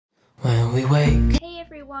we wake. Hey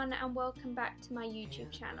everyone, and welcome back to my YouTube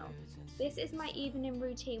channel. This is my evening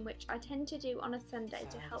routine, which I tend to do on a Sunday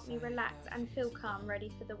to help me relax and feel calm, ready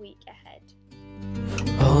for the week ahead.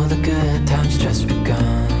 Oh, the good times just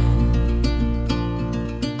begun.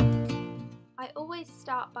 I always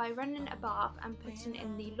start by running a bath and putting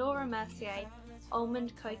in the Laura Mercier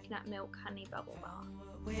almond coconut milk honey bubble bath.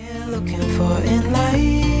 We're looking for in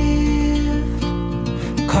life.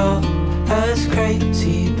 Call us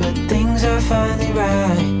crazy, but things are finally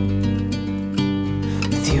right.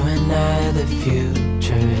 With you and I, the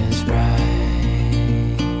future is bright.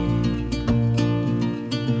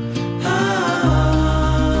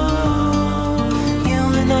 Oh, you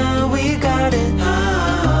and I, we got it.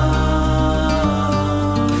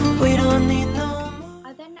 Oh, we don't need no more.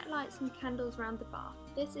 I then light some candles around the bath.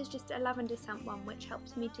 This is just a lavender scent one, which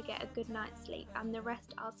helps me to get a good night's sleep, and the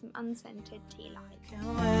rest are some unscented tea lights. Can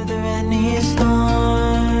weather any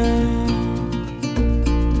storm.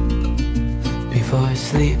 Before I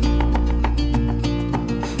sleep,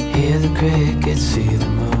 hear the crickets, see the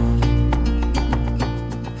moon.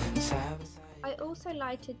 I also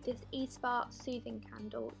lighted this E-Spa soothing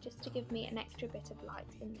candle just to give me an extra bit of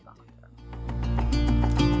light in the bathroom.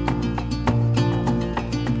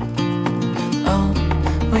 Oh,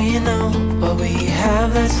 we know what we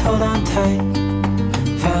have, let's hold on tight.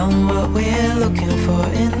 Found what we're looking for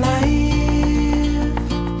in life.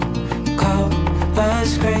 Call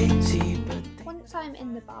us crazy, but Once I'm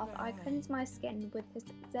in the bath, I cleanse my skin with this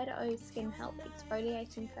ZO Skin Health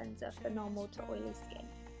Exfoliating Cleanser for normal to oily skin.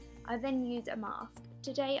 I then use a mask.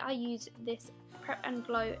 Today I use this Prep and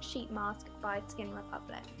Glow Sheet Mask by Skin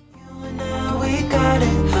Republic. you and I, we got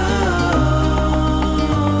it. Oh,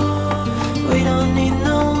 we don't need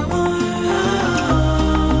no more.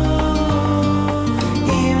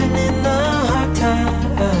 Even in the hard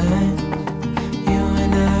times, you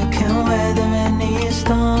and I can weather any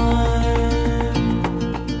storm.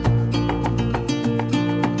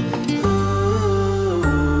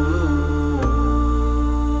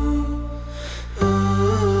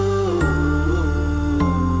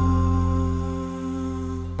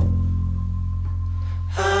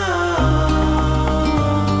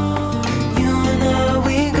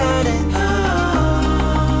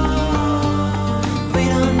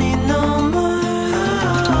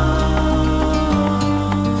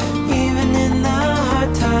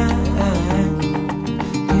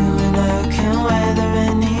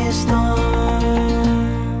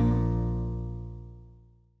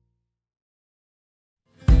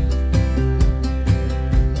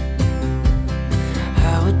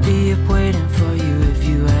 Waiting for you if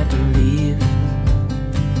you had to leave.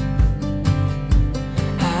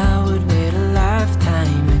 I would wait a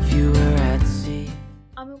lifetime if you were at sea.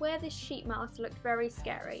 I'm aware this sheet mask looked very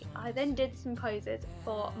scary. I then did some poses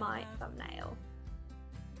for my thumbnail.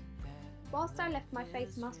 Whilst I left my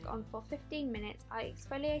face mask on for 15 minutes, I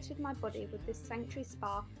exfoliated my body with this Sanctuary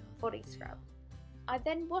Spa body scrub. I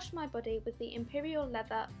then washed my body with the Imperial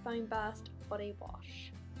Leather Foam Burst body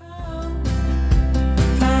wash.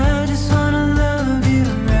 I just wanna love you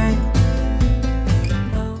right.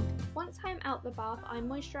 Once I'm out the bath, I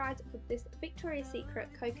moisturise with this Victoria's Secret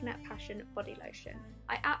Coconut Passion body lotion.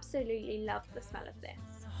 I absolutely love the smell of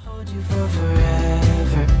this. Hold you for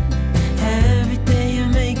forever. Every day you're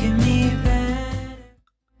making me better.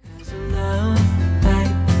 'Cause a love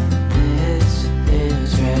like this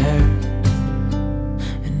is rare,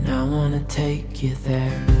 and I wanna take you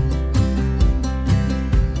there.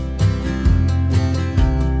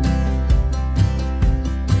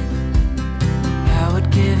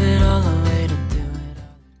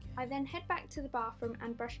 I then head back to the bathroom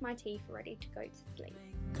and brush my teeth, ready to go to sleep.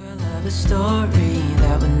 Girl, I have a story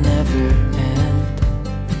that would never end.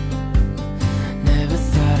 Never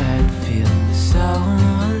thought I'd feel so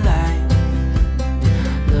alive,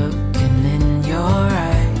 looking in your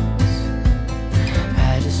eyes.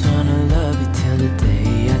 I just wanna love you till the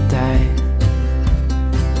day I die.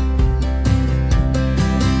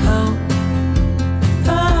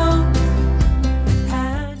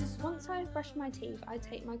 Brush my teeth, I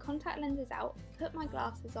take my contact lenses out, put my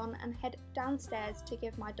glasses on and head downstairs to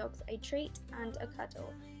give my dogs a treat and a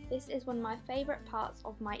cuddle. This is one of my favourite parts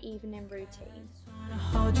of my evening routine. I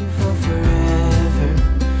hold you for forever.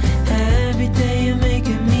 Every day you're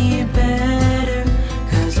making me better.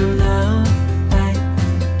 'Cause a love like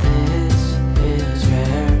this is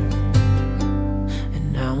rare,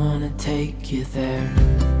 and I wanna take you there.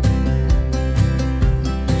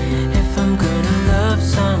 If I'm gonna love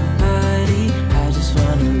somebody, I just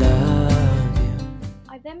wanna love you.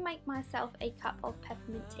 I then make myself a cup of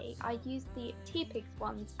peppermint tea, I use the Tea Pigs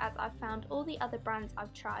ones as I've found all the other brands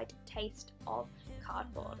I've tried taste of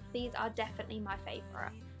cardboard. These are definitely my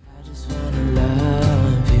favourite. I just wanna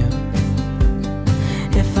love you.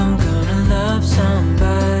 If I'm gonna love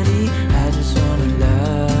somebody, I just wanna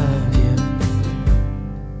love you.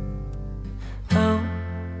 Oh,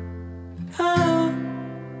 oh,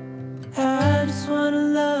 I just wanna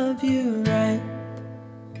love you right.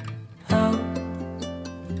 Oh,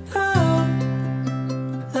 oh,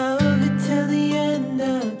 love it till the end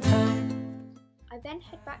of time. I then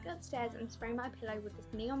head back upstairs and spray my pillow with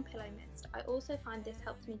this neon pillow mist. I also find this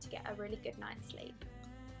helps me to get a really good night's sleep.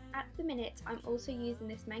 At the minute, I'm also using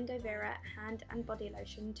this Mango Vera hand and body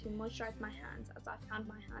lotion to moisturise my hands, as I found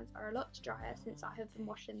my hands are a lot drier since I have been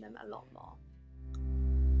washing them a lot more.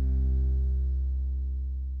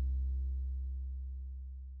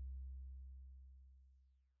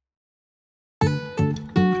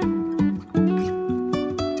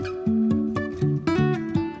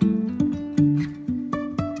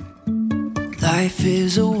 Life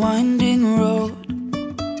is a winding road,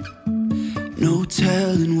 no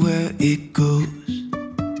telling where it goes.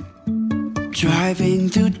 Driving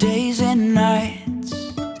through days and nights,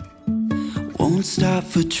 won't stop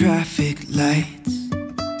for traffic lights.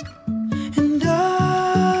 And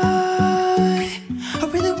I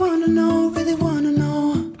really wanna know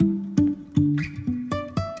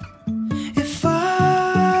if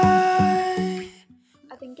I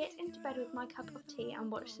then get into bed with my cup of tea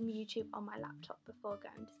and watch some YouTube on my laptop before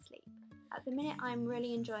going to sleep. At the minute, I'm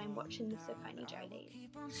really enjoying watching the Saucony Jolies.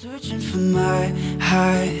 Searching for my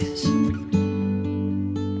highs.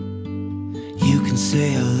 You can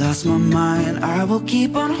say I lost my mind, I will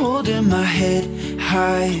keep on holding my head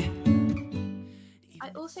high.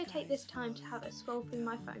 I also take this time to have a scroll through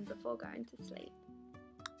my phone before going to sleep.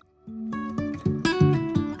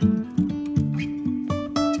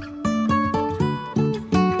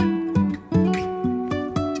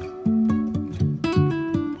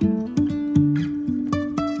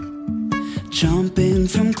 Jumping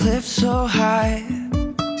from cliffs so high,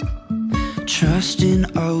 trusting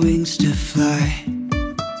our wings to fly.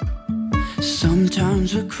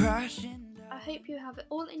 Sometimes we're crashing. I hope you have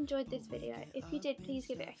all enjoyed this video. If you did, please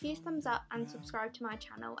give it a huge thumbs up and subscribe to my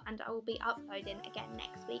channel, and I will be uploading again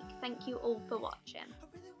next week. Thank you all for watching.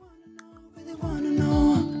 I really wanna know